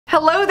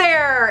Hello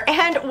there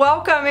and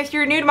welcome. If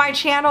you're new to my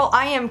channel,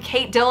 I am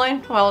Kate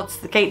Dillon. Well, it's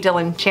the Kate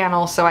Dillon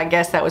channel, so I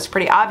guess that was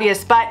pretty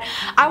obvious, but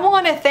I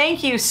want to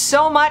thank you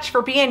so much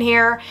for being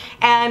here,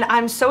 and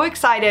I'm so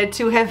excited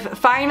to have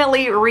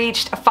finally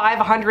reached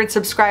 500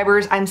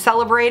 subscribers. I'm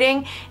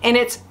celebrating, and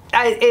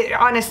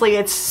honestly,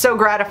 it's so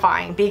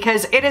gratifying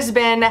because it has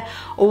been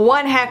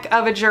one heck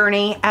of a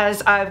journey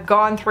as I've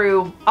gone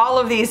through all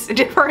of these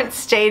different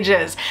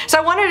stages. So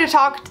I wanted to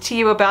talk to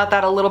you about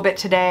that a little bit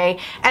today.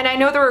 And I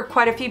know there are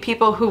quite a few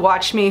people who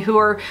watch me who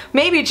are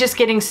maybe just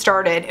getting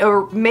started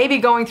or maybe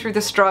going through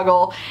the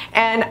struggle.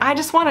 And I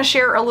just want to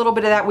share a little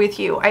bit of that with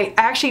you. I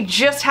actually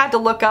just had to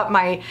look up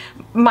my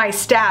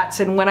stats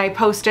and when I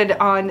posted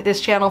on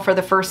this channel for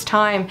the first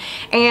time.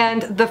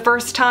 And the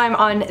first time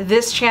on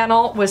this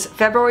channel was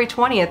February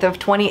 20th of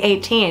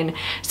 2018.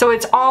 So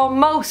it's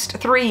almost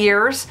 3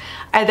 years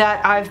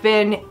that I've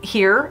been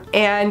here,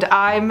 and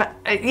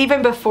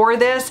even before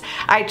this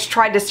I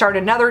tried to start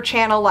another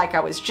channel, like I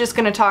was just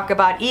going to talk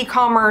about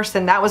e-commerce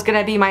and that was going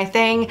to be my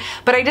thing,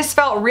 but I just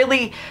felt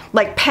really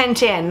like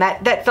pent in.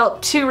 That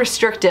felt too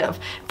restrictive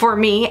for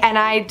me, and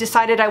I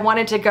decided I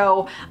wanted to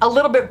go a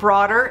little bit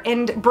broader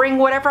and bring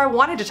whatever I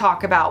wanted to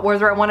talk about,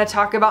 whether I want to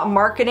talk about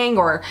marketing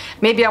or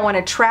maybe I want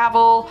to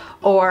travel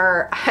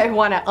or I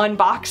want to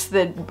unbox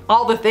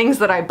all the things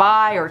that I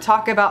buy or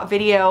talk about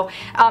video,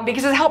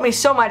 because it helped me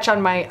so much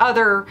on my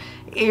other,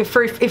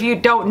 if you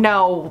don't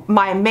know,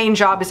 my main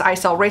job is I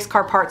sell race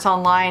car parts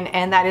online,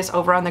 and that is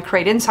over on the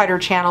Crate Insider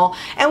channel,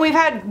 and we've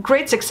had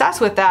great success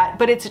with that,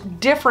 but it's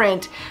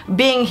different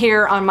being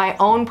here on my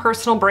own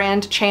personal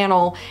brand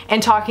channel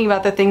and talking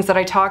about the things that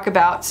I talk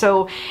about.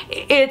 So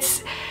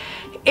it's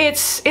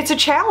a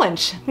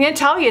challenge. I'm gonna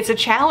tell you, it's a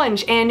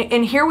challenge,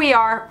 and here we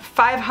are,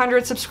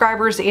 500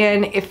 subscribers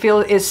in. It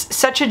is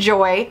such a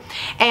joy,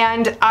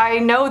 and I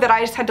know that I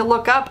just had to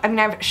look up. I mean,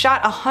 I've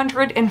shot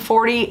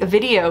 140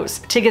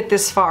 videos to get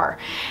this far,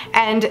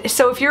 and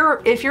so if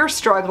you're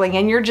struggling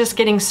and you're just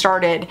getting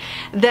started,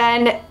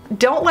 then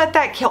don't let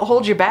that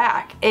hold you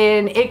back.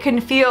 And it can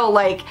feel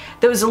like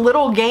those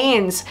little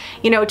gains,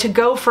 you know, to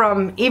go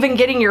from even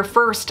getting your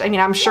first, I mean,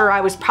 I'm sure I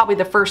was probably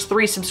the first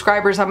 3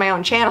 subscribers on my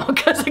own channel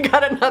because I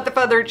got enough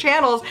other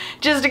channels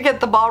just to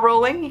get the ball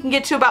rolling. You can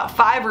get to about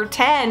 5 or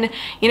 10,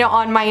 you know,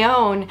 on my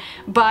own,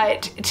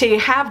 but to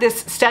have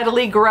this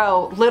steadily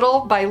grow little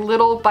by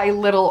little by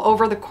little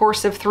over the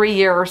course of 3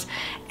 years,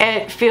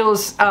 it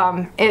feels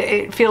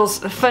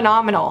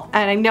phenomenal,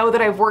 and I know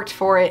that I've worked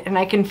for it, and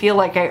I can feel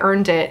like I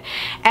earned it.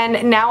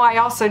 And now I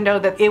also know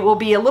that it will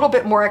be a little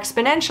bit more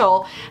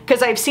exponential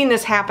because I've seen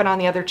this happen on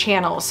the other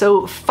channels.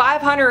 So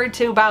 500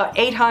 to about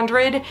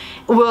 800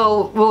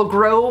 will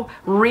grow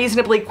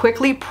reasonably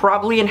quickly,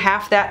 probably in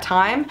half that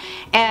time,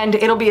 and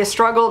it'll be a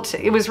struggle.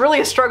 It was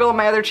really a struggle on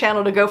my other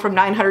channel to go from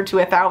 900 to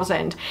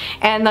 1,000,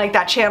 and like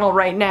that channel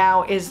right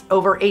now is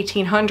over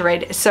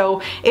 1,800.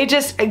 So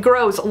it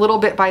grows little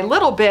bit by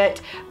little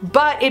bit,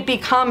 but it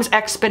becomes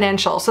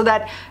exponential. So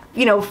that,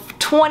 you know,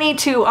 20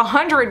 to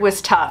 100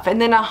 was tough, and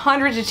then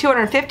 100 to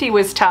 250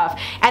 was tough,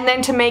 and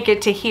then to make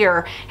it to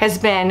here has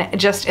been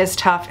just as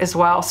tough as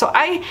well. So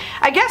I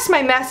guess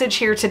my message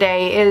here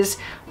today is,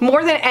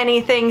 more than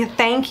anything,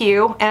 thank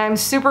you, and I'm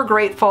super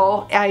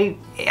grateful. I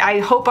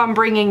hope I'm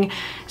bringing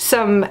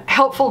some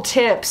helpful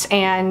tips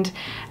and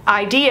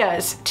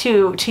ideas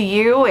to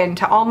you and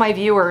to all my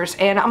viewers,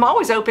 and I'm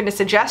always open to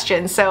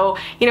suggestions. So,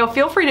 you know,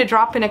 feel free to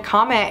drop in a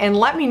comment and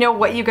let me know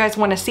what you guys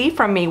want to see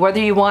from me, whether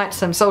you want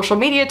some social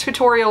media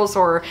tutorials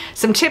or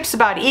some tips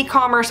about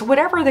e-commerce,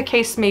 whatever the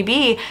case may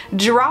be.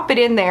 Drop it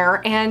in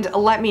there and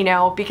let me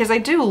know, because I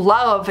do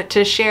love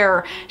to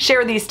share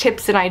these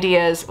tips and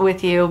ideas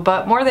with you.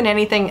 But more than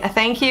anything,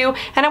 thank you,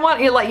 and I want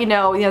to let you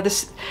know,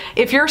 this,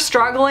 if you're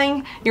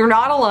struggling, you're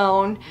not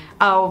alone.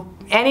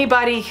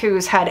 Anybody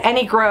who's had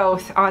any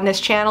growth on this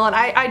channel, and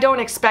I don't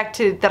expect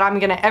that I'm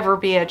gonna ever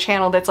be a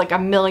channel that's like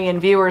 1 million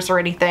viewers or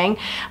anything,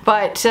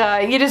 but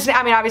I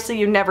mean, obviously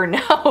you never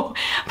know,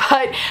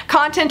 but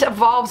content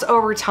evolves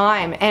over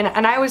time,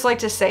 and I always like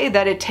to say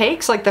that it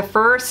takes like the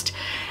first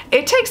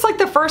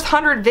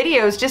 100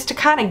 videos just to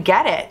kind of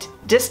get it,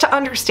 just to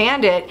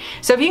understand it.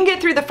 So if you can get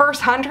through the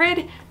first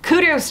 100,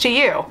 kudos to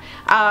you.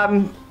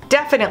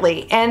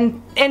 Definitely,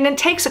 and it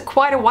takes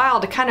quite a while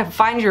to kind of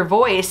find your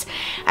voice.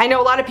 I know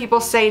a lot of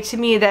people say to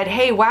me that,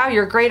 hey, wow,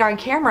 you're great on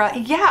camera.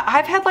 Yeah,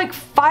 I've had like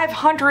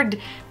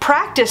 500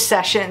 practice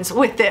sessions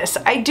with this.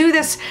 I do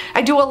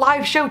a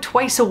live show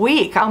twice a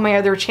week on my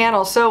other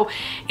channel, so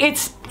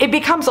it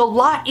becomes a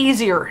lot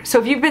easier. So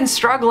if you've been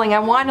struggling, I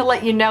want to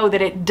let you know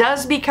that it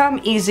does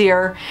become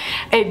easier,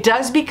 it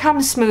does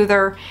become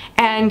smoother,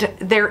 and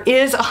there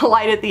is a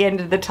light at the end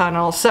of the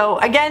tunnel. So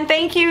again,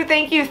 thank you,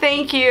 thank you,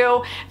 thank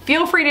you.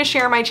 Feel free to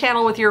share my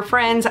channel with your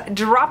friends.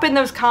 Drop in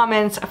those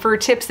comments for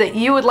tips that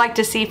you would like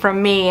to see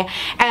from me,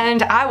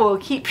 and I will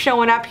keep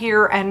showing up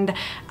here, and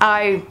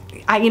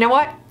you know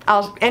what?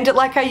 I'll end it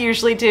like I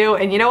usually do,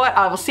 and you know what?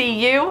 I will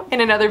see you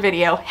in another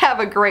video. Have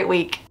a great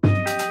week.